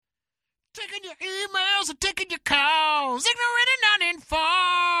Taking your emails and taking your calls. Ignorant and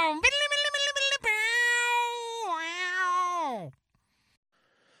uninformed.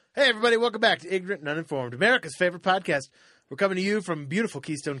 Hey, everybody. Welcome back to Ignorant and Uninformed, America's favorite podcast. We're coming to you from beautiful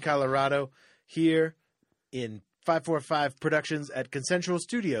Keystone, Colorado, here in 545 Productions at Consensual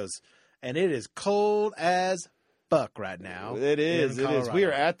Studios. And it is cold as fuck right now. It is. in It is. Colorado. We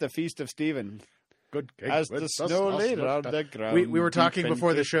are at the Feast of Stephen. Good. As the snow laid on the ground. We were talking deep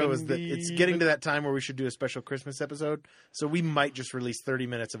before the and show is that deep it's getting to that time where we should do a special Christmas episode. So we might just release 30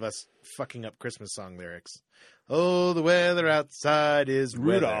 minutes of us fucking up Christmas song lyrics. Oh, the weather outside is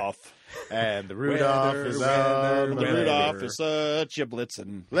Rudolph. weather, and the Rudolph is on the Rudolph weather. is such a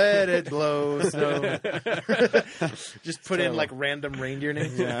blitzin'. Let it blow snow. Just put in like random reindeer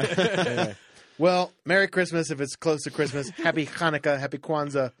names. Anyway. Well, Merry Christmas if it's close to Christmas. Happy Hanukkah. Happy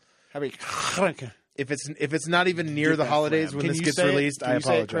Kwanzaa. Happy If it's not even near the holidays when Can this you gets say it? released, Can I you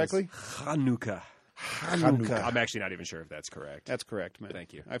say it apologize. correctly? Hanukkah. Hanukkah. I'm actually not even sure if that's correct. That's correct, man.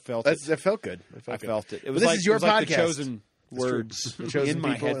 Thank you. I felt That it. felt good. I felt it. It But was this like, is your it was like the podcast. chosen It's true. words The chosen in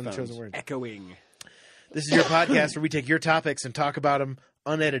my people headphones. and the chosen words. Echoing. This is your podcast where we take your topics and talk about them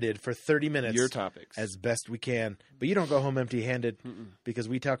unedited for 30 minutes. Your topics. As best we can. But you don't go home empty-handed because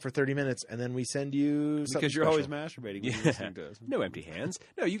we talk for 30 minutes and then we send you something Because you're special. always masturbating when you're Yeah. listening to us. No empty hands.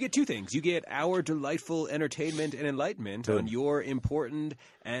 No, you get two things. You get our delightful entertainment and enlightenment on your important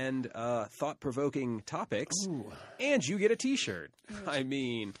and thought-provoking topics, and you get a T-shirt. I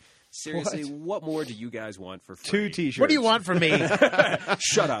mean, seriously, what more do you guys want for free? 2 T-shirts. What do you want from me?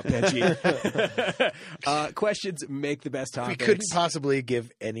 Shut up, Benji. Questions make the best We topics. couldn't possibly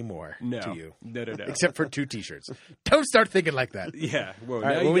give any more no. to you. No. Except for 2 T-shirts. Don't start thinking like that. Yeah. Well, All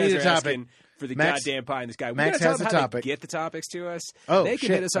right, now well, you we guys need a are topic. asking for the Max- goddamn pie in the sky. Max we gotta has tell a them how topic. to get the topics to us. Oh, they can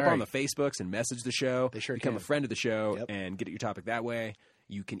shit. hit us up All on the right. Facebooks and message the show. They sure Become can. a friend of the show Yep. and get your topic that way.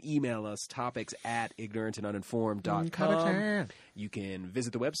 You can email us topics at ignorantanduninformed.com. You can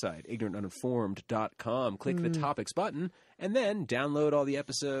visit the website, ignorantanduninformed.com. Click the topics button, and then download all the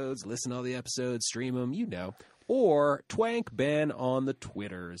episodes, listen to all the episodes, stream them, you know. Or twank Ben on the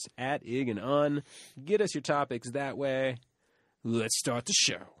Twitters, at Ig and Un. Get us your topics that way. Let's start the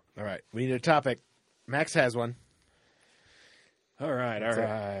show. All right. We need a topic. Max has one. All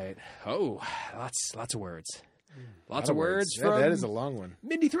right. Oh, lots of words. Lots of words Yeah, from that is a long one.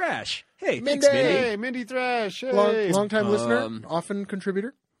 Mindy Thrash. Hey, Mindy! thanks, Mindy. Hey, Mindy Thrash. Hey. Long-time listener, often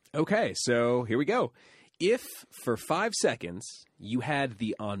contributor. Okay, so here we go. If for 5 seconds you had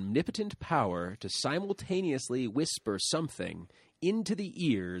the omnipotent power to simultaneously whisper something into the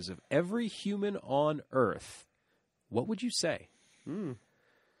ears of every human on Earth, what would you say?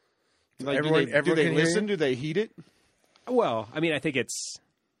 Like, Everyone- do everyone they can hear listen? you? Do they heed it? Well, I mean, I think it's...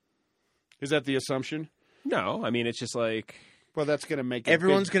 Is that the assumption? No, I mean, it's just like... Well, that's going to make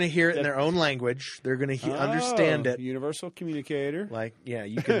Everyone's going to hear it in their own language. They're going to understand it. Universal communicator. Like, yeah,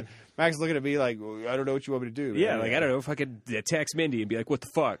 you can. Max looking at me like, well, I don't know what you want me to do. Yeah, like, I don't know if I could text Mindy and be like, what the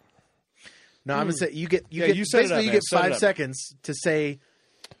fuck? No, I'm gonna say you get. Yeah, get you set it basically up, you man. get Set it 5 up. seconds to say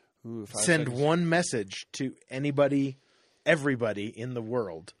Ooh, 5 send seconds. one message to anybody, everybody in the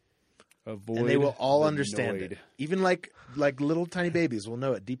world, Avoid and they will all the understand noid. it. Even like little tiny babies will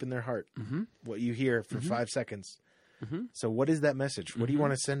know it deep in their heart. What you hear for 5 seconds. So, what is that message? What do you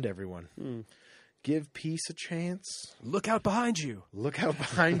want to send everyone? Give peace a chance. Look out behind you. Look out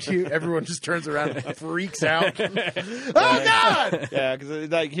behind you. Everyone just turns around and freaks out. Oh God! Yeah, because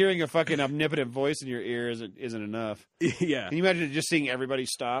like hearing a fucking omnipotent voice in your ear isn't enough. Yeah. Can you imagine just seeing everybody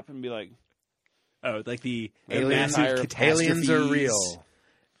stop and be like, Oh, like the Aliens massive are- Aliens are catastrophes real.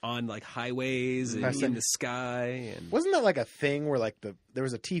 on like highways and in the sky. And Wasn't that like a thing where like there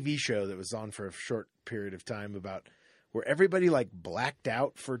was a TV show that was on for a short period of time about where everybody like blacked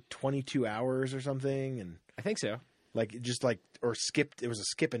out for 22 hours or something, and I think so. like it just like or skipped. It was a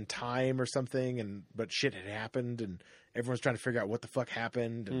skip in time or something, but shit had happened, and everyone's trying to figure out what the fuck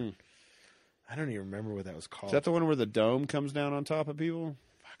happened. And I don't even remember what that was called. is that the one where the dome comes down on top of people?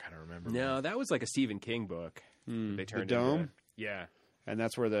 Fuck, I don't remember. No, that was like a Stephen King book. They turned The dome? into- yeah. And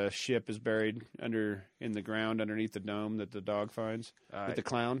that's where the ship is buried in the ground underneath the dome that the dog finds with the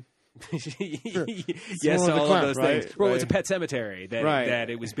clown. Yes, one with the all clown, of those right? things. Well, Right. it's a pet cemetery that Right. that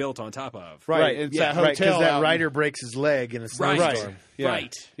it was built on top of. Right, it's that right, hotel because that out- writer breaks his leg in a Right. snowstorm. Yeah.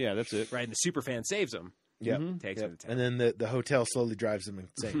 Right. Yeah, that's it. Right, and the superfan saves him. Yep. Takes him to town. And then the hotel slowly drives him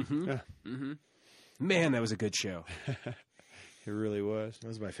insane. Man, that was a good show. It really was. That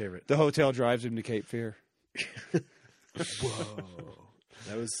was my favorite. The hotel drives him to Cape Fear.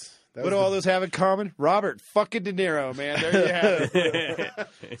 That was. That What do was all those have in common? Robert fucking De Niro, man. There you have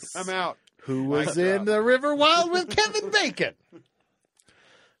it. I'm out. Who was in the River Wild with Kevin Bacon?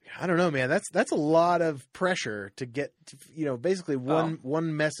 I don't know, man. That's a lot of pressure to get, basically one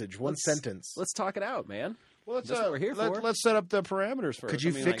message, one sentence. Let's talk it out, man. Well, That's what we're here for. Let's set up the parameters first. Could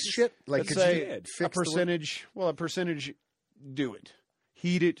you fix shit? Like, let's could say you a fix the percentage? Well, a percentage. Do it.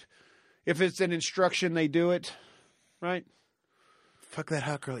 Heat it. If it's an instruction, they do it. Right. Fuck that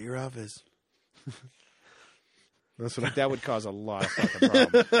hot girl at your office. That's what That would cause a lot of fucking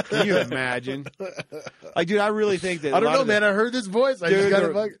problems. Can you imagine? Like, dude, I really think that. I don't know, man. I heard this voice. I just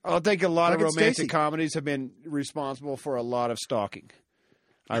Dude, got I think a lot of fucking romantic Stacey. comedies have been responsible for a lot of stalking.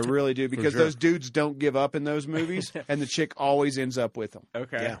 I really do, because sure. those dudes don't give up in those movies, and the chick always ends up with them.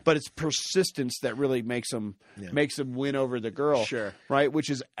 Okay. Yeah. But it's persistence that really makes them win over the girl. Sure. Right? Which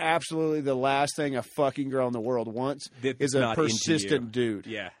is absolutely the last thing a fucking girl in the world wants That's is a not into persistent you. dude.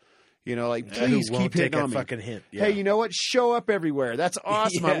 Yeah. You know, like, who please won't keep take hitting a on me. fucking hint. Yeah. Hey, you know what? Show up everywhere. That's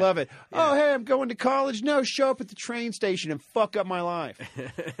awesome. I Yeah. love it. Oh, hey, I'm going to college. No, show up at the train station and fuck up my life.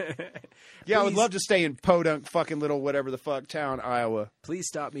 Yeah, I would Please. love to stay in Podunk, fucking little whatever the fuck town, Iowa. Please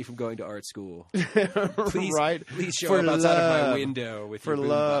stop me from going to art school. Please, Right? Please show For up outside of my love. window with For your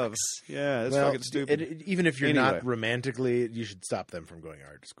love. boombox. Yeah, that's Well, fucking stupid. even if you're Anyway. not romantically, you should stop them from going to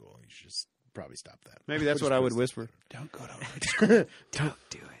art school. You should just probably stop that. Maybe that's We're what I just would gonna- whisper. Don't go to art school. Don't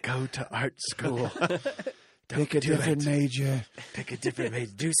Do it. go to art school. Pick a do different it. major. Pick a different way.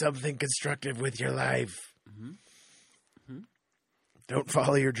 Do something constructive with your life. Don't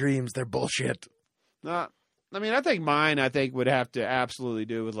follow your dreams. They're bullshit. No, I mean, I think mine, would have to absolutely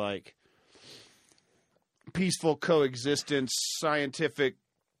do with, like, peaceful coexistence, scientific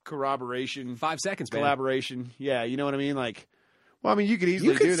corroboration, 5 seconds, man. collaboration. Yeah, you know what I mean? Like, well, I mean, you could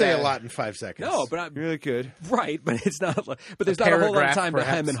easily You could do say that. a lot in 5 seconds. No, but I'm You really could. right. But it's not. But there's not a whole lot of paragraph, time to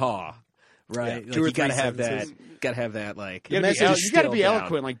perhaps. hem and haw. Right. Yeah, Like, 2 or you gotta 3 have that. sentences. Gotta have that. Like You gotta be, message you gotta be distilled down.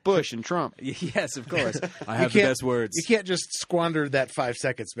 eloquent like Bush and Trump. Yes, of course. I You have the can't- best words. You can't just squander that 5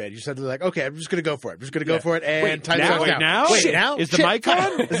 seconds, man. You said like, okay, I'm just going to go for it. I'm just going to go for it. And Wait, time now? starts Wait, now? Wait, Shit. now? Is the Shit. mic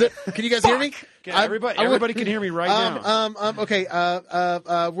on? Is it? Can you guys hear me? Yeah, everybody can hear me right now. Okay.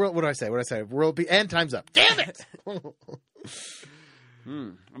 World. What do I say? What do I say? World. And time's up. Damn it! I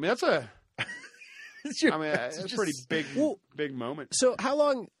mean, that's a pretty big moment. So how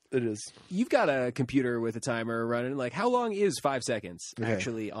long? It is. You've got a computer with a timer running. Like, how long is 5 seconds Okay.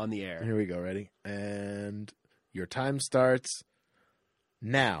 actually on the air? Here we go. Ready? And your time starts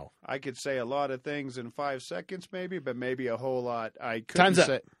now. I could say a lot of things in 5 seconds, maybe, but maybe a whole lot I couldn't Time's up.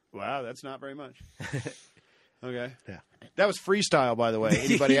 say. Wow, that's not very much. Okay. Yeah. That was freestyle, by the way.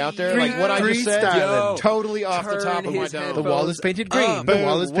 Anybody out there? Like what I just said? Freestyling. Totally off the Turn top of my his dome. head The wall is painted green. up. The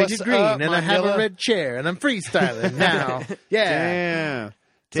wall is painted What's green, up, and I have a Manila? red chair, and I'm freestyling now. Yeah.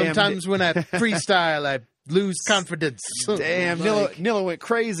 Damn. Sometimes when I freestyle, I lose confidence. Damn. Nilla went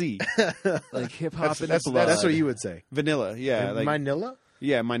crazy. Like hip hop in That's- the blood. That's what you would say. Vanilla. Yeah. Like, My Nilla?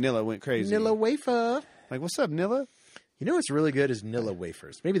 yeah, my Nilla went crazy. Nilla wafer. Like, what's up, Nilla? You know what's really good is Nilla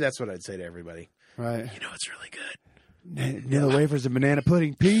wafers. Maybe that's what I'd say to everybody. Right. You know what's really good? Nilla wafers and banana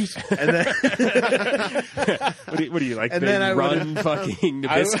pudding. Peace. And then What do you like? And the then I would- run fucking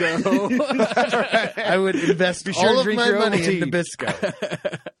Nabisco. I would invest Be sure all to of drink my your money in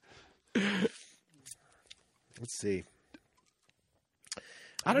Ovaltine. Nabisco. Let's see.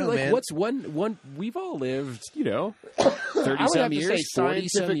 I don't know. know, Like, man. what's one? We've all lived, 30 I would have some to years, say 40 some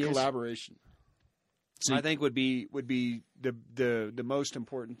scientific years. collaboration. So I think would be the most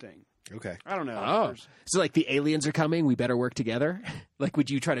important thing. Okay. I don't know. Oh, so like the aliens are coming. We better work together. Like, would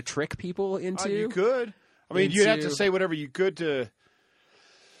you try to trick people into? You could. I mean, you'd have to into- say whatever you could to.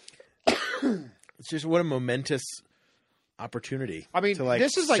 It's just what a momentous opportunity. I mean, to like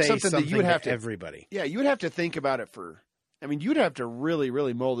this is like say something that you would to have to- everybody. Yeah, you would have to think about it for. I mean, you'd have to really,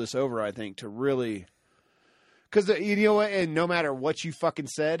 really mull this over. I think to really, because you know what, and no matter what you fucking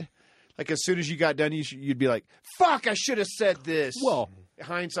said, like as soon as you got done, you'd be like, "Fuck, I should have said this." Well,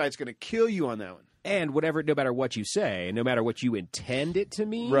 hindsight's going to kill you on that one. and whatever, no matter what you say, no matter what you intend it to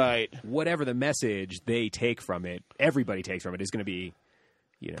mean, Right. Whatever the message they take from it, everybody takes from it is going to be,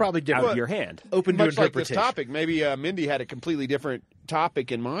 Probably different. out of your hand. Open to Much like this interpretation. topic, maybe Mindy had a completely different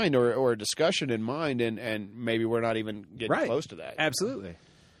topic in mind or a discussion in mind, and maybe we're not even getting Right. close to that. Absolutely.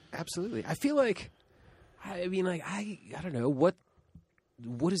 I feel like, I don't know what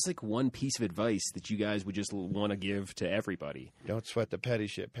is like one piece of advice that you guys would just want to give to everybody? Don't sweat the petty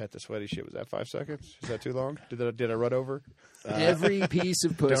shit, pet the sweaty shit. Was that 5 seconds? Is that too long? Did I run over? Every piece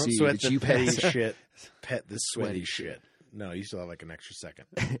of Don't pussy sweat that the you petty pass. shit. Pet the sweaty Sweaty shit. No, you still have like an extra second.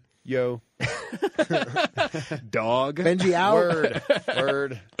 Yo, Dog. Benji out. word.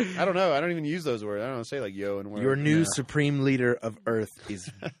 I don't know. I don't even use those words. I don't say like yo and word. Your new No. supreme leader of Earth is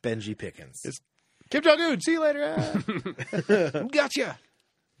Benji Pickens. Kim Jong Un. See you later. Gotcha.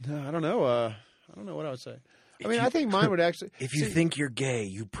 No, I don't know. I don't know what I would say. I mean, I think mine would actually. If you think you're gay,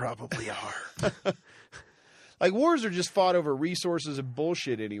 you probably are. Like, wars are just fought over resources and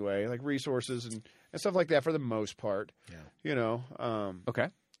bullshit anyway. Like, resources and stuff like that for the most part. Yeah. You know, Okay.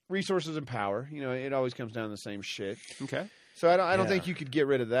 resources and power. You know, it always comes down to the same shit. Okay. So I don't Yeah. think you could get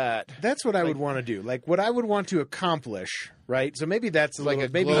rid of that. That's what I would want to do. Like what I would want to accomplish, right? So maybe that's Like like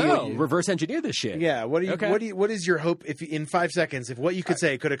a maybe global- Oh, reverse engineer this shit. yeah. What do you Okay. what is your hope if in 5 seconds if what you could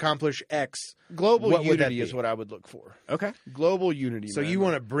say could accomplish X? Global What would that unity is be? what I would look for. Okay. Global unity. So man. you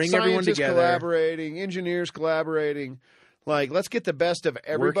want to bring everyone Scientists together, collaborating, engineers collaborating. Like, let's get the best of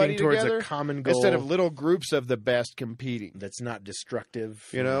everybody working towards together a common goal instead of little groups of the best competing. that's not destructive.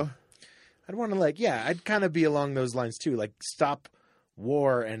 You know, I'd want to I'd kind of be along those lines too. Like stop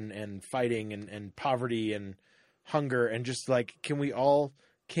war and fighting and poverty and hunger and just like can't we all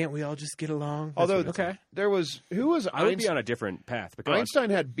just get along? That's although what it's like. there was who was I would be Einstein? on a different path because Einstein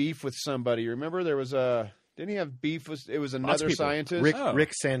had beef with somebody. Remember, there was didn't he have beef with? It was Lots of another people. scientist.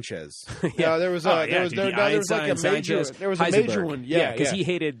 Rick Sanchez. Yeah, there was there was like a major. There was a major one. Yeah, because he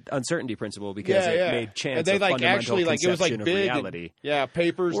hated uncertainty principle because Yeah, it yeah. made chance And they of like fundamental actually like it was like conception of big. and- reality. yeah,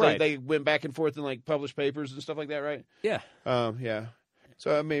 papers. Right. They went back and forth and like published papers and stuff like that, right? Yeah. Yeah.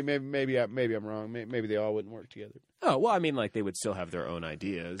 So maybe I'm wrong. Maybe they all wouldn't work together. Oh well, I mean, like they would still have their own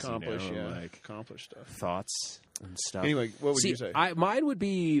ideas, Accomplish, you know, yeah, like accomplish stuff. thoughts and stuff. Anyway, what would See, you say? mine would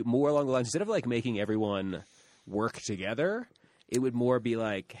be more along the lines instead of like making everyone work together. It would more be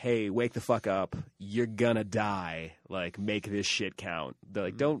like, hey, wake the fuck up! You're gonna die. Like, make this shit count.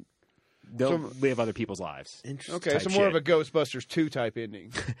 Like, don't live other people's lives. Interesting. Okay, type so more shit. of a Ghostbusters 2 type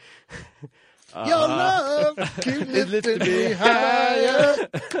ending. Your love keep lifting me higher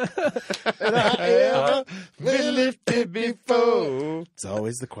than I ever been lifted before. It's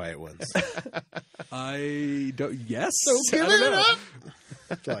always the quiet ones. I don't. Yes. So give I don't it know. up.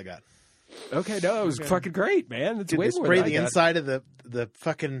 That's all I got. Okay, no, it was fucking great, man. It's Dude, way they more spray than I the got. inside of the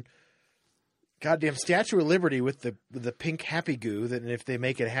fucking goddamn Statue of Liberty with the pink happy goo. That if they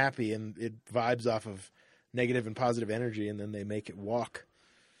make it happy and it vibes off of negative and positive energy, and then they make it walk.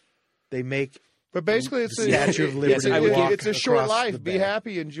 They make But basically, it's the Statue of Liberty walk it's a short across life. the Be bay.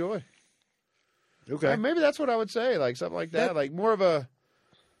 happy, enjoy. Okay. Maybe that's what I would say. Like something like that. Like more of a,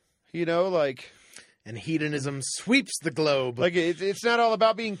 like And hedonism sweeps the globe. it's not all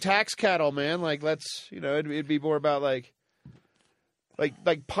about being tax cattle, man. Like let's it'd be more about like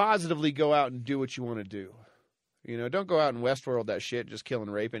positively go out and do what you want to do. Don't go out in Westworld that shit, just kill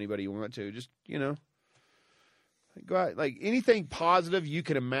and rape anybody you want to. Just go out like anything positive you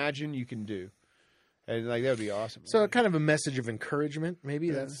can imagine you can do, and like that would be awesome. So kind of a message of encouragement,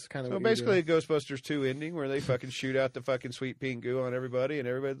 maybe. That's kind of So what basically, a Ghostbusters 2 ending where they fucking shoot out the fucking sweet pink goo on everybody, and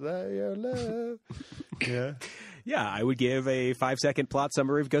everybody's like, "Your love." Yeah. Yeah, I would give a 5-second plot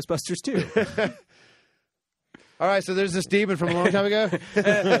summary of Ghostbusters 2. All right, so there's this demon from a long time ago.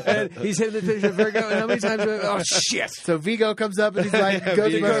 He's hitting the picture of Virgo, and how many times? Oh shit! So Vigo comes up and he's like,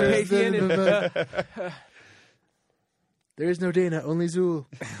 Ghostbusters. There is no Dana, only Zool.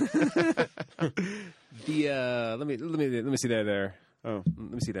 Let me see that there. Oh.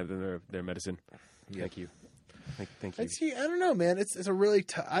 Let me see that their medicine. Thank you. Thank you. I don't know, man. It's a really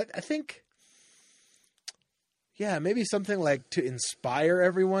tough. I think, yeah, maybe something like to inspire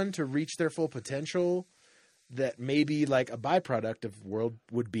everyone to reach their full potential. That maybe like a byproduct of world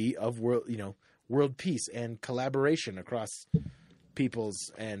peace and collaboration across peoples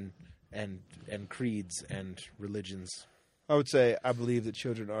and creeds and religions. I would say, I believe that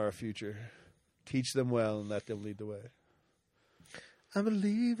children are our future. Teach them well and let them lead the way. I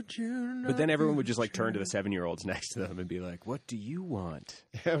believe in you. But then everyone would just like turn to the 7-year-olds next to them and be like, "What do you want?"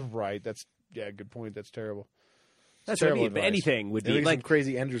 Yeah, right. That's good point. That's terrible. That's what I terrible mean. But advice. anything would Maybe be some like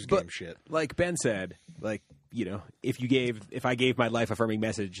crazy Ender's but- Game shit. like Ben said, like, if I gave my life affirming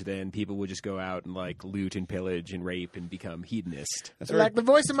message, then people would just go out and like loot and pillage and rape and become hedonist. That's Like the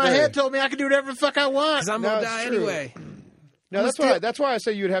voice in my head told me I could do whatever the fuck I want. Because I'm No, gonna it's die true. anyway. No, that's why I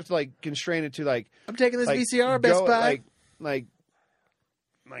say you would have to like constrain it to like I'm taking this like, VCR, Best go, Buy. like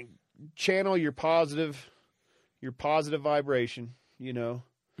channel your positive vibration.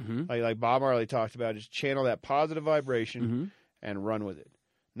 Like Bob Marley talked about, just channel that positive vibration and run with it.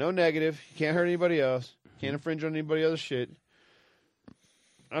 No negative. You can't hurt anybody else. Can't infringe on anybody else's shit.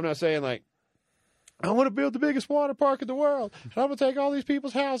 I'm not saying like I want to build the biggest water park in the world. And I'm going to take all these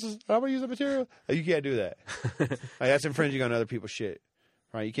people's houses. And I'm going to use the material. You can't do that. Like, that's infringing on other people's shit.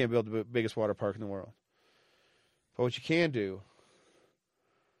 Right? You can't build the biggest water park in the world. But what you can do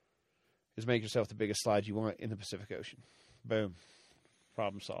is make yourself the biggest slide you want in the Pacific Ocean. Boom.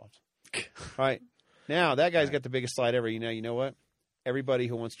 Problem solved. All right. Now, that guy's got the biggest slide ever. You know what? everybody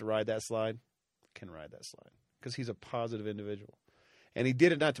who wants to ride that slide can ride that slide because he's a positive individual. And he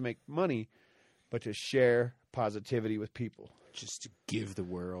did it not to make money, but to share positivity with people. Just to give the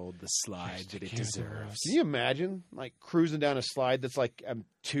world the slide that it deserves. Can you imagine, like, cruising down a slide that's like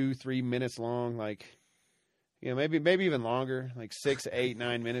 2-3 minutes long, like, you know, maybe even longer, like 6, 8,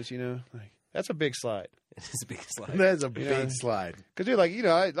 9 minutes, you know? Like, that's a big slide. It's a big slide. That's a big slide. Because you're like, you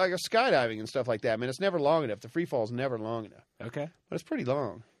know, like a skydiving and stuff like that. I mean, it's never long enough. The free fall is never long enough. Okay. But it's pretty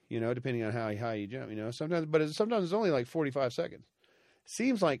long, you know, depending on how high you jump, you know. Sometimes it's only like 45 seconds.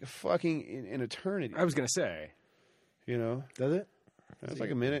 Seems like fucking an eternity. I was going to say. You know? Does it? That's like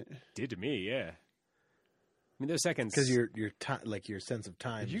a minute. Did to me, yeah. I mean, those seconds. Because your like your sense of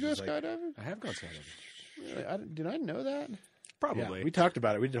time. Did you go is like, skydiving? I have gone skydiving. Really? Did I know that? Probably. Yeah, we talked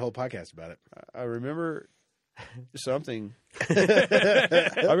about it. We did a whole podcast about it. I remember something. I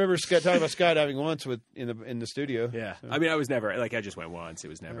remember talking about skydiving once in the studio. Yeah. So. I mean, I was never, like, I just went once. It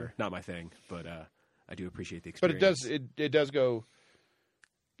was never, not my thing. But I do appreciate the But experience. it does go,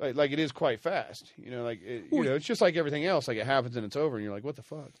 like it is quite fast. You know, like, you know, it's just like everything else. Like, it happens and it's over, and you're like, what the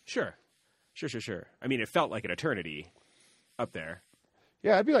fuck? Sure. I mean, it felt like an eternity up there.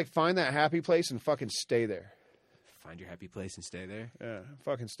 Yeah, I'd be like, find that happy place and fucking stay there. Find your happy place and stay there. Yeah,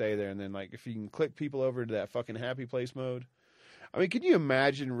 fucking stay there. And then, like, if you can click people over to that fucking happy place mode. I mean, can you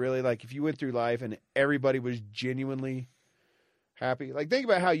imagine, really, like, if you went through life and everybody was genuinely happy? Like, think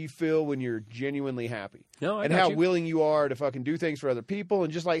about how you feel when you're genuinely happy. No, I and got how you. willing you are to fucking do things for other people.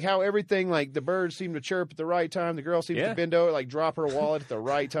 And just, like, how everything, like, the birds seem to chirp at the right time. The girl seems Yeah. to bend over, like, drop her wallet at the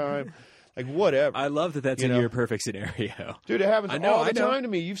right time. Like, whatever. I love that that's You in know? your perfect scenario. Dude, it happens I know, all the I know. time to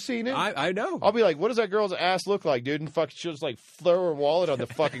me. You've seen it. I know. I'll be like, what does that girl's ass look like, dude? And fucking, she'll just like throw her wallet on the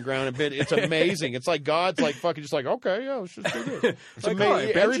fucking ground and bend. It's amazing. It's like God's like fucking just like, okay, yeah, let's just do this. It's Like, amazing. oh, I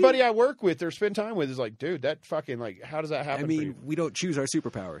bet Everybody you- I work with or spend time with is like, dude, that fucking like, how does that happen? I mean, we don't choose our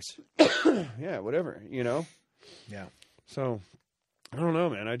superpowers. for you? Yeah, whatever, you know. Yeah. So, I don't know,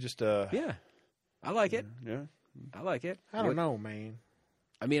 man. I just, Yeah. I like it. yeah. I like it. I don't know, man.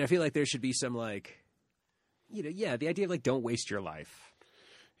 I mean, I feel like there should be some, like, you know, yeah, the idea of, like, don't waste your life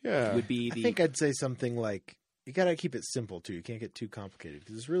would be I the... think I'd say something like, you got to keep it simple, too. You can't get too complicated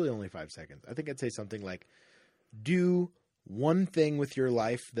because it's really only 5 seconds. I think I'd say something like, do one thing with your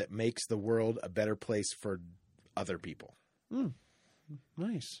life that makes the world a better place for other people.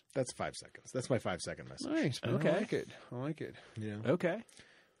 Nice. That's 5 seconds. That's my 5-second message. Nice, man. Okay. I like it. I like it. You know? Okay.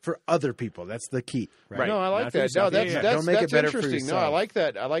 For other people. That's the key. Right. No, I like Not for that. No, yourself. that's, Yeah, that's, Don't make that's it better for interesting. No, I yourself. like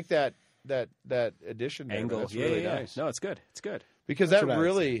that. I like that addition there. Angle. That's Yeah, really yeah. nice. No, it's good. It's good. Because That's that what I would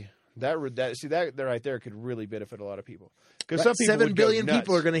really that right there could really benefit a lot of people. Because Right, some people 7 would go billion nuts.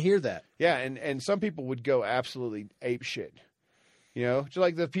 people are going to hear that. Yeah, and some people would go absolutely ape shit. You know, just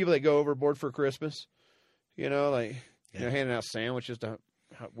like the people that go overboard for Christmas. You know, like you know, handing out sandwiches to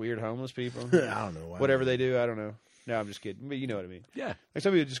weird homeless people. I don't know why. Whatever they do, I don't know. No, I'm just kidding. But you know what I mean. Yeah. Like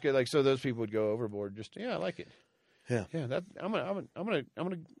some people just get like so those people would go overboard. Just I like it. Yeah. Yeah. That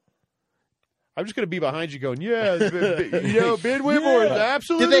I'm just gonna be behind you, going, yeah, you know, Ben Whitmore is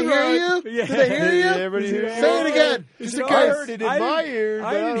absolutely Did they hear right. you? Yeah. Did they hear you? Everybody hear you? Say it again. Just Just in in case. I case. heard it in my ears.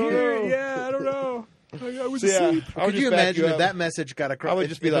 I didn't don't hear know. it. Yeah, I don't know. I was So, yeah, asleep. I would Could you just back imagine if up. that message got across? I would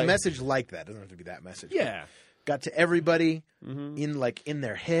just be if like- a message like that. Doesn't have to be that message. Yeah. Got to everybody Mm-hmm. in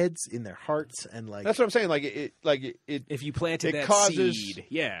their heads, in their hearts, and like That's what I'm saying. Like it If you planted It that causes- seed.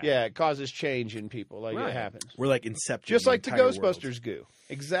 Yeah. yeah, it causes change in people. Like Right. it happens. we're like inception, Just like the entire world. Ghostbusters goo.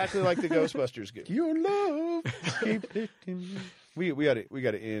 Exactly like the Ghostbusters goo. Your love. Keep it in- we got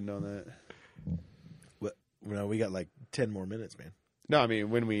to end on that. No, we got like 10 more minutes, man. No, I mean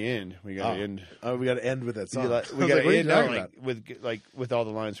when we end, we got to Oh. end. Oh, we got to end with that song. We I got was like, to what are you end talking on, about? with all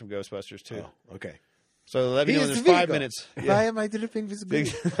the lines from Ghostbusters too. Oh, okay. So let me He know is when the there's 5 vehicle. minutes. Why am I dripping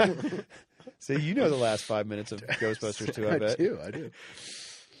visibility? So you know the last 5 minutes of Ghostbusters too, I bet. I do.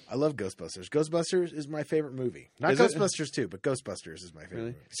 I love Ghostbusters. Ghostbusters is my favorite movie. Not Is it? Ghostbusters 2, but Ghostbusters is my favorite Really?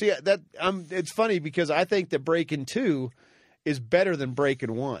 movie. See that it's funny because I think that Breakin' 2 is better than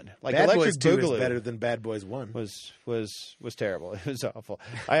Breakin' 1. Like Bad Electric Boys 2 Boogaloo is better than Bad Boys 1. was terrible. It was awful.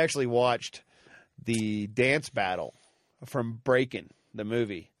 I actually watched the dance battle from Breakin', the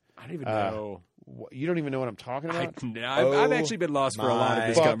movie. I don't even know. You don't even know what I'm talking about? I've actually been lost for a lot of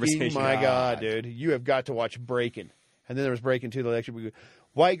this Fucking conversation. my God, dude. You have got to watch Breakin'. And then there was Breakin' 2, the Electric Boogaloo.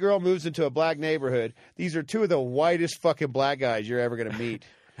 White girl moves into a black neighborhood. These are two of the whitest fucking black guys you're ever going to meet.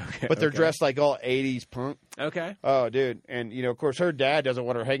 But they're dressed like all 80s punk. Okay. Oh, dude. And, you know, of course, her dad doesn't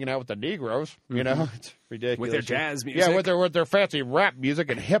want her hanging out with the Negroes. You know? It's ridiculous. With their jazz music. Yeah, with their fancy rap music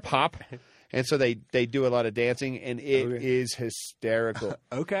and hip-hop. and so they do a lot of dancing, and it is hysterical.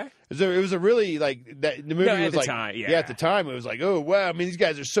 Okay. It was a really like that. The movie No, at was the like, time, yeah. at the time it was like, oh wow, I mean these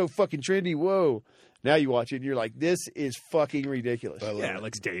guys are so fucking trendy. Whoa. Now you watch it and you're like, this is fucking ridiculous. Yeah, it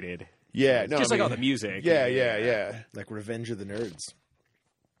looks dated. Yeah, no, Just I like mean, all the music. Yeah. Like Revenge of the Nerds.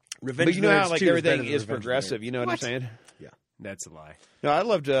 But you know how like 2 is everything better than is Revenge of the progressive. Nerds. You know what I'm saying? That's a lie. No, I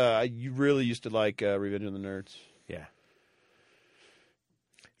loved. You really used to like Revenge of the Nerds. Yeah.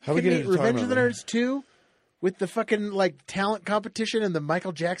 How we get into Revenge of the talking Nerds 2 with the fucking like talent competition and the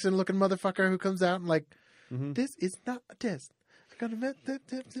Michael Jackson looking motherfucker who comes out and like, this is not a test. That's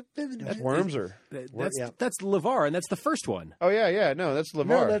Wormser. That's LeVar, and that's the first one. Oh yeah. No, that's LeVar.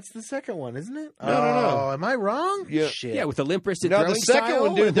 No, that's the second one, isn't it? No. Am I wrong? Yeah. Shit. Yeah, with the limp-wristed No, throwing the second style.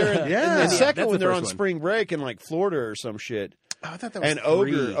 one, dude. They're in Yeah. the second that's one. the They're first on one. spring break in like Florida or some shit. Oh, I thought that was And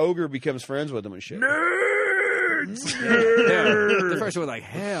 3. Ogre becomes friends with them and shit. The first one, like,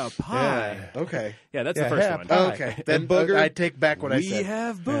 hell pie. Okay. Yeah, that's Yeah, the first yeah, one. pie. Okay. Then Booger. I take back what I We said.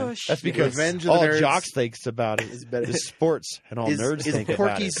 have Bush. That's because Revenge of all the Nerds jocks thinks about it better. is sports, and all nerds think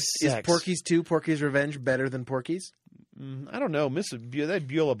about it. Is Porky's 2, Porky's Revenge, better than Porky's? I don't know. That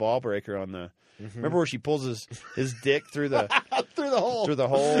Beulah Ballbreaker on the. Remember where she pulls his dick through the through the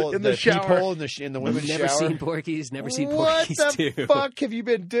hole In the shower. peephole in the women's Never shower. seen Porky's. Never seen What Porky's the 2. fuck have you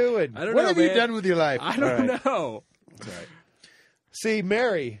been doing? I don't What know, have man. you done with your life? I don't know. See,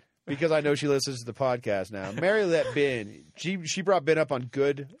 Mary, because I know she listens to the podcast now. Mary let Ben. She brought Ben up on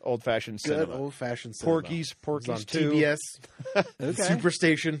good old fashioned Good cinema. old fashioned cinema. Porky's It was on 2. TBS, Okay.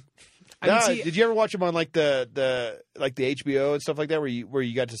 Superstation. I mean, Nah, see, did you ever watch them on like the HBO and stuff like that, where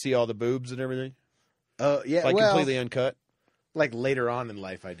you got to see all the boobs and everything, Yeah, like well, completely uncut? like later on in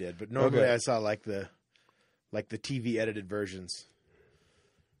life I did, but normally Okay. I saw like the TV edited versions.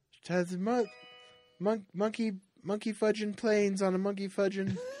 Monkey fudging planes on a monkey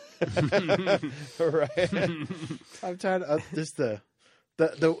fudging. Right. I'm tired of just the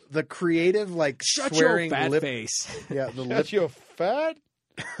creative like shut your swearing fat lip. face. Yeah, the lip, That's your fat.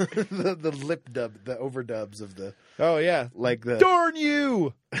 the lip dub, the overdubs of the Oh yeah. like the Darn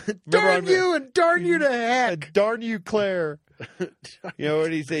you! darn you and darn you to heck. Darn you, Claire! You know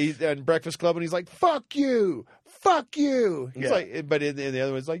what he's on Breakfast Club, and he's like, "Fuck you, fuck you." He's Yeah. like, but in the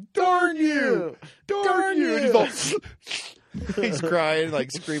other one's like, "Darn you, darn you!" And he's all, he's crying,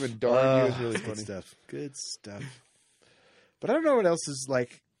 like screaming, "Darn you!" It's really Good funny. stuff. Good stuff. But I don't know what else is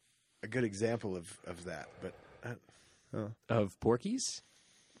like a good example of that. But Of Porky's?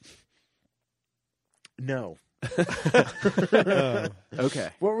 no. Okay.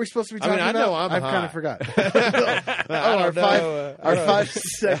 What were we supposed to be I mean, talking I know about? I'm I've kind hot. of forgot. Our our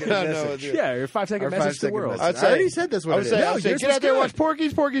 5-second I don't know. message. Yeah, your 5-second Our message to the 5-second world. message. I'd I say- already said this one. I would say, No, I would say, yours get was out there and good. watch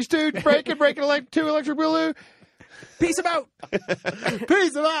Porky's 2, breaking two electric boogaloo. Peace about.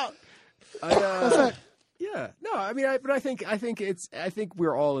 Peace out. What's that? Yeah. No, I mean, I think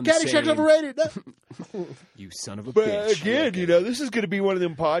we're all in Caddyshack's the same. overrated. You son of a But bitch. again, this is going to be one of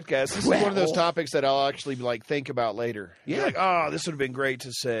them podcasts. This is one of those topics that I'll actually like think about later. Yeah. Like, oh, this would have been great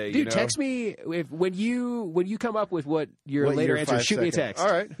to say. Dude, text me when you come up with what your What later your answer. 5 Shoot me a second. text.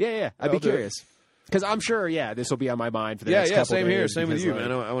 All right. Yeah. I'd I'll be do it. curious because I'm sure. Yeah, this will be on my mind for the Yeah, next yeah, couple same here. days Same with because, you, like,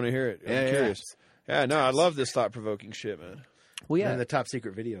 man. I want to hear it. I'm Yeah. curious. Yeah, no, I love this thought provoking shit, man. Well, And yeah. the top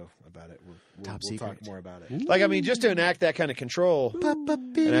secret video about it. We'll Top we'll talk secret. more about it. Like, I mean, just to enact that kind of control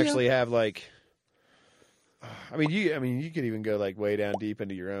and actually have like, I mean, you could even go like way down deep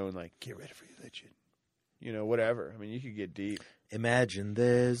into your own, like, get rid of religion, whatever. I mean, you could get deep. Imagine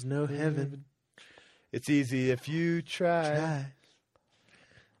there's no heaven. It's easy if you try.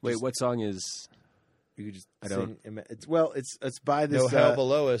 Wait, what song is? You could just I don't- sing. It's by this. No hell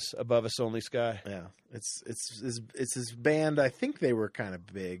below us, above us only sky. Yeah, it's this band. I think they were kind of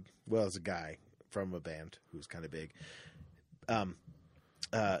big. Well, it's a guy from a band who's kind of big.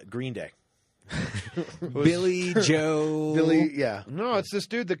 Green Day. Billy Joe. Billy, yeah, No, it's this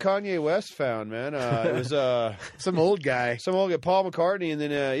dude that Kanye West found, man. It was some old guy. some old guy, Paul McCartney, and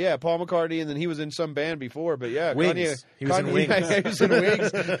then Paul McCartney, and then he was in some band before, but yeah, Wings. Kanye, He was in Kanye, Wings. he was in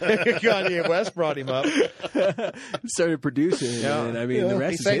Wings. Kanye West brought him up. started producing, Yeah. and I mean the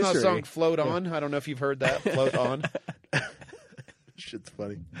rest He is sang that history. song "Float On." I don't know if you've heard that. "Float On." Shit's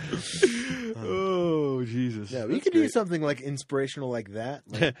funny. Oh Jesus! Yeah, we could do something like inspirational like that.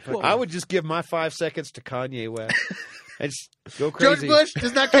 Like, I would just give my 5 seconds to Kanye West and just go George crazy. Bush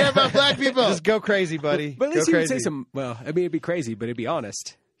does not care about black people. Just go crazy, buddy. But at least go he would crazy. say some. Well, I mean, it'd be crazy, but it'd be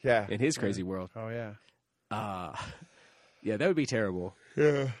honest Yeah. in his crazy world. Oh yeah. Yeah, that would be terrible.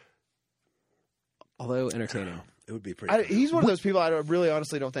 Yeah. Although entertaining. It would be pretty. He's one of those people I really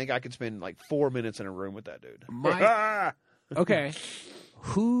honestly don't think I could spend like 4 minutes in a room with that dude. My okay.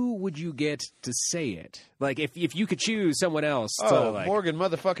 who would you get to say it? Like, if you could choose someone else to, Oh, like... Morgan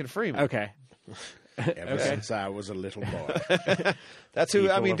motherfucking Freeman. Okay. Ever since I was a little boy. That's who.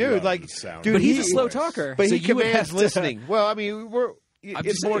 I People mean, have dude, loved like, the sound dude, of But he's his a slow voice. talker. But so he you would commands have to- listening. Well, I mean, I'm it's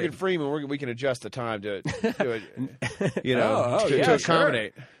just Morgan saying. Freeman. We can adjust the time to to yeah,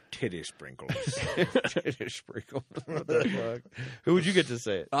 accommodate. Titty sprinkles. Sprinkle. What the fuck? Who would you get to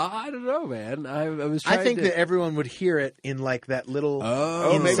say it? I don't know, man. I was trying I think to... that everyone would hear it in like that little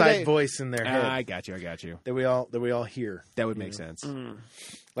Oh, maybe inside they- voice in their head I got you. that we all hear. That would make sense.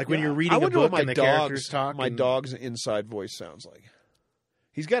 Like when you're I reading a wonder what book and the characters talk. My and- dog's inside voice sounds like.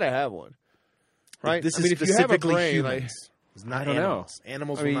 He's got to have one, right? This I mean, is if you have a specifically brain, humans. like, It's not I don't know. animals.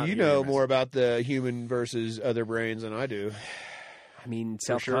 Animals. I will mean, not you hear know your more message. about the human versus other brains than I do. I mean,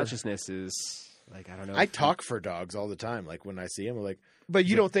 sure. self-consciousness is, like, I don't know. I talk for dogs all the time. Like when I see them, I'm like, But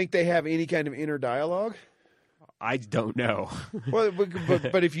you don't think they have any kind of inner dialogue? I don't know. Well,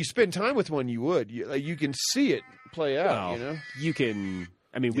 but if you spend time with one, you would. You can see it play out. Well, You know, you can...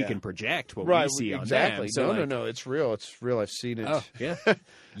 I mean, we Yeah. can project what right? we see exactly. on them. So, no, like, no. It's real. It's real. I've seen it. Oh, yeah.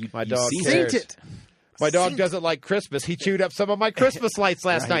 My you dog see cares. it. My dog doesn't like Christmas. He chewed up some of my Christmas lights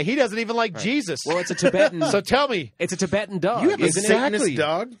last night. He doesn't even like Jesus. Well, it's a Tibetan... So tell me, it's a Tibetan dog, you have a isn't it? Satanist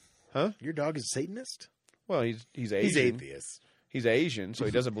dog? Huh? Your dog is Satanist? well, he's Asian. He's atheist. He's Asian, so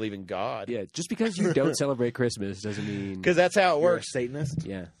he doesn't believe in God. Yeah, just because you don't celebrate Christmas doesn't mean... Because that's how it You're a works. Satanist?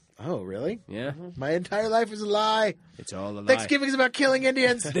 Yeah, Oh, really? yeah. My entire life is a lie. It's all a lie. Thanksgiving is about killing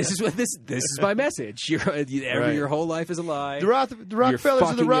Indians. This is what this is my message. Your whole life is a lie. The Rockefellers and the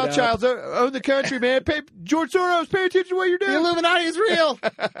fucking it up. Rothschilds own the country, man. George Soros, pay attention to what you're The doing. Illuminati is real.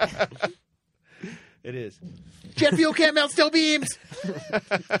 It is. Jet fuel can't melt steel beams.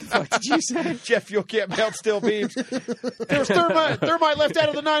 What did you say? Jet fuel can't melt steel beams. There was thermite left out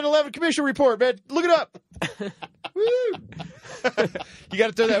of the 9/11 Commission report, man. Look it up. Woo! You got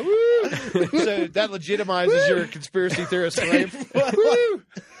to throw that woo. So that legitimizes your conspiracy theorist claim. Woo!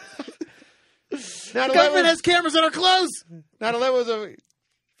 The government has cameras on our clothes. 9/11 was a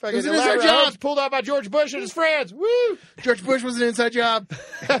fucking It was an inside elaborate job. hoax pulled out by George Bush and his friends. Woo! George Bush was an inside job.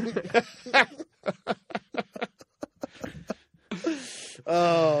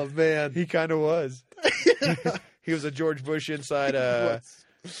 Oh, man. He kind of was. He was a George Bush inside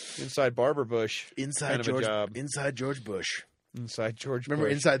Barbara Bush. Inside kind of a George. job. Inside George Bush. Inside George Remember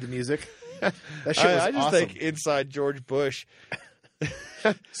Bush. Inside the Music? That shit was I just awesome. think inside George Bush.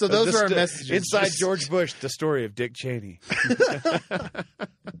 So those The are our sto- messages. Inside Just George Bush, the story of Dick Cheney.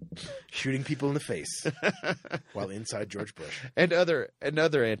 shooting people in the face while inside George Bush. And other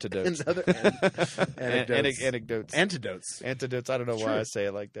antidotes. And other Anecdotes. Antidotes. Antidotes. I don't know why I say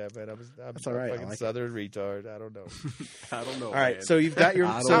it like that, man. I'm That's all right. a I fucking like it. Southern retard. I don't know. I don't know. All right, so you've got your.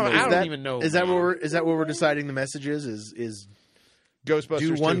 I don't so know. is I don't that- even know, Is that man. what we're deciding the message is? Is Ghostbusters.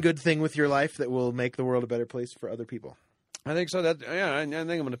 do one 2. good thing with your life that will make the world a better place for other people, I think so. I think I'm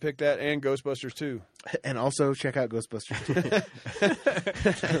going to pick that and Ghostbusters 2. and also check out Ghostbusters.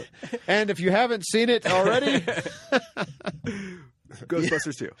 And if you haven't seen it already,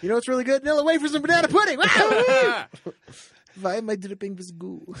 Ghostbusters 2. You know what's really good? Vanilla wafers and banana pudding. Why am I dripping with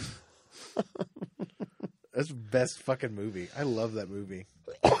goo? That's the best fucking movie. I love that movie.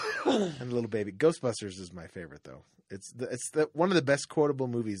 And Little Baby. Ghostbusters is my favorite though. It's one of the best quotable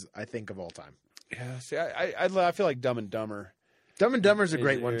movies I think of all time. yeah. See, I feel like Dumb and Dumber. Dumb and Dumber is a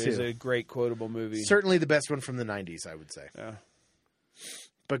great one It's too. a great quotable movie. Certainly the best one from the 90s, I would say. Yeah.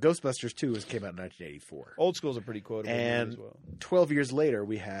 But Ghostbusters 2 came out in 1984. Old School's a pretty quotable movie And as well. 12 years later,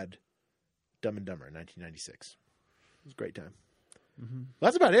 we had Dumb and Dumber in 1996. It was a great time. Mm-hmm.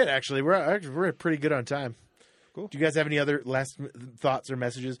 That's about it, actually. We're pretty good on time. Cool. Do you guys have any other last thoughts or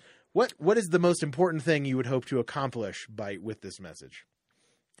messages? What is the most important thing you would hope to accomplish with this message?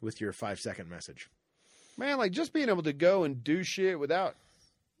 With your 5-second message? Man, like just being able to go and do shit without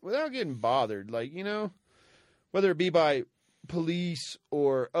getting bothered. Like, whether it be by police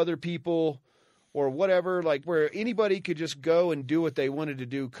or other people or whatever, like where anybody could just go and do what they wanted to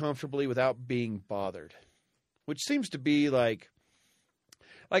do comfortably without being bothered. Which seems to be like,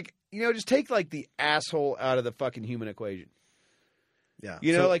 just take like the asshole out of the fucking human equation. Yeah.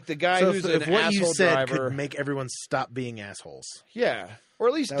 Like the guy so who's if an what you asshole said driver. could make everyone stop being assholes. Yeah. Or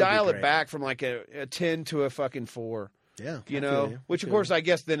at least That would be dial it great. back from like a 10 to a fucking 4. Yeah. I You feel know, you. which I of feel course I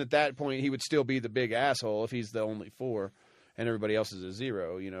guess then at that point he would still be the big asshole if he's the only 4 and everybody else is a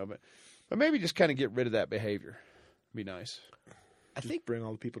 0, but maybe just kind of get rid of that behavior. Be nice. I think bring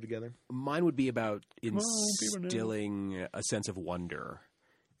all the people together. mine would be about on, people know. instilling a sense of wonder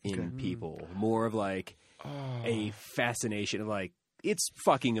in people. More of like a fascination of like, it's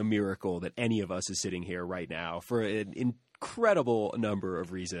fucking a miracle that any of us is sitting here right now for an incredible number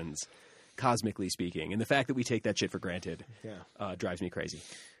of reasons, cosmically speaking. And the fact that we take that shit for granted drives me crazy.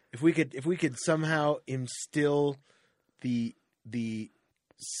 If we could somehow instill the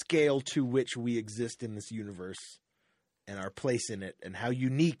scale to which we exist in this universe and our place in it and how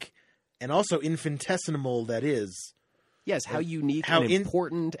unique and also infinitesimal that is. Yes, how unique how and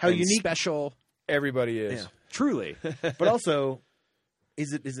important how and unique- special. Everybody is. Yeah. Truly. But also,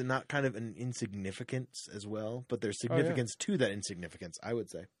 is it not kind of an insignificance as well? But there's significance to that insignificance, I would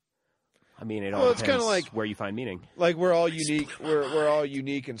say. I mean, it Well, all it's depends kinda like- where you find meaning. Like we're all unique. We're all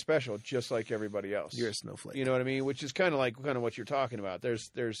unique and special, just like everybody else. You're a snowflake. You know what I mean? Which is kind of what you're talking about. There's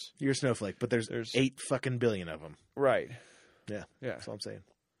You're a snowflake, but there's 8 fucking billion of them. right. Yeah, Yeah. that's all I'm saying.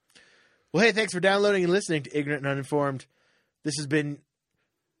 Well, hey, thanks for downloading and listening to Ignorant and Uninformed. This has been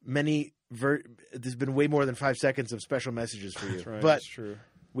there's been way more than 5 seconds of special messages for you. That's right. But That's true.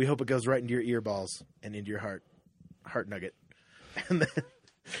 we hope it goes right into your ear balls and into your heart nugget.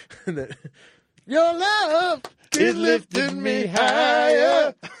 And then your love is lifting me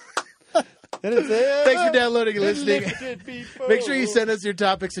higher. Thanks for downloading and listening. Make sure you send us your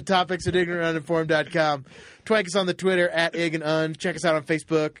topics to topics@ignorantuninformed.com. Twank us on the Twitter @igandun. Check us out on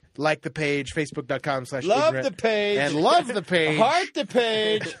Facebook. Like the page, facebook.com/ignorant. Love the page. And love the page. Heart the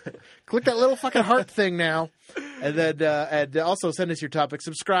page. Click that little fucking heart thing now. And then and also send us your topics.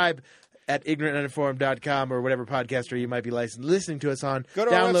 Subscribe at ignorantuninformed.com or whatever podcaster you might be listening to us on. Go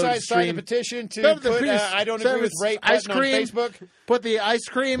to our Download, website, sign stream. the petition to Go to the put previous I don't agree with service rape ice button cream. on Facebook. Put the ice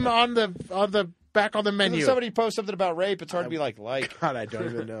cream on the back on the menu. If somebody posts something about rape, it's hard to be like. God, I don't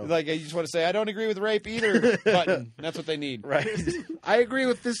even know. Like, you just want to say, I don't agree with rape either button. That's what they need. Right. I agree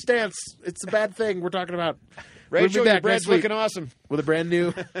with this stance. It's a bad thing we're talking about. Rachel, We'll be your back bread's next week looking awesome. with a brand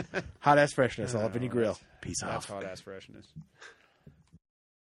new hot ass freshness all up in your grill. Peace That's off. hot ass freshness.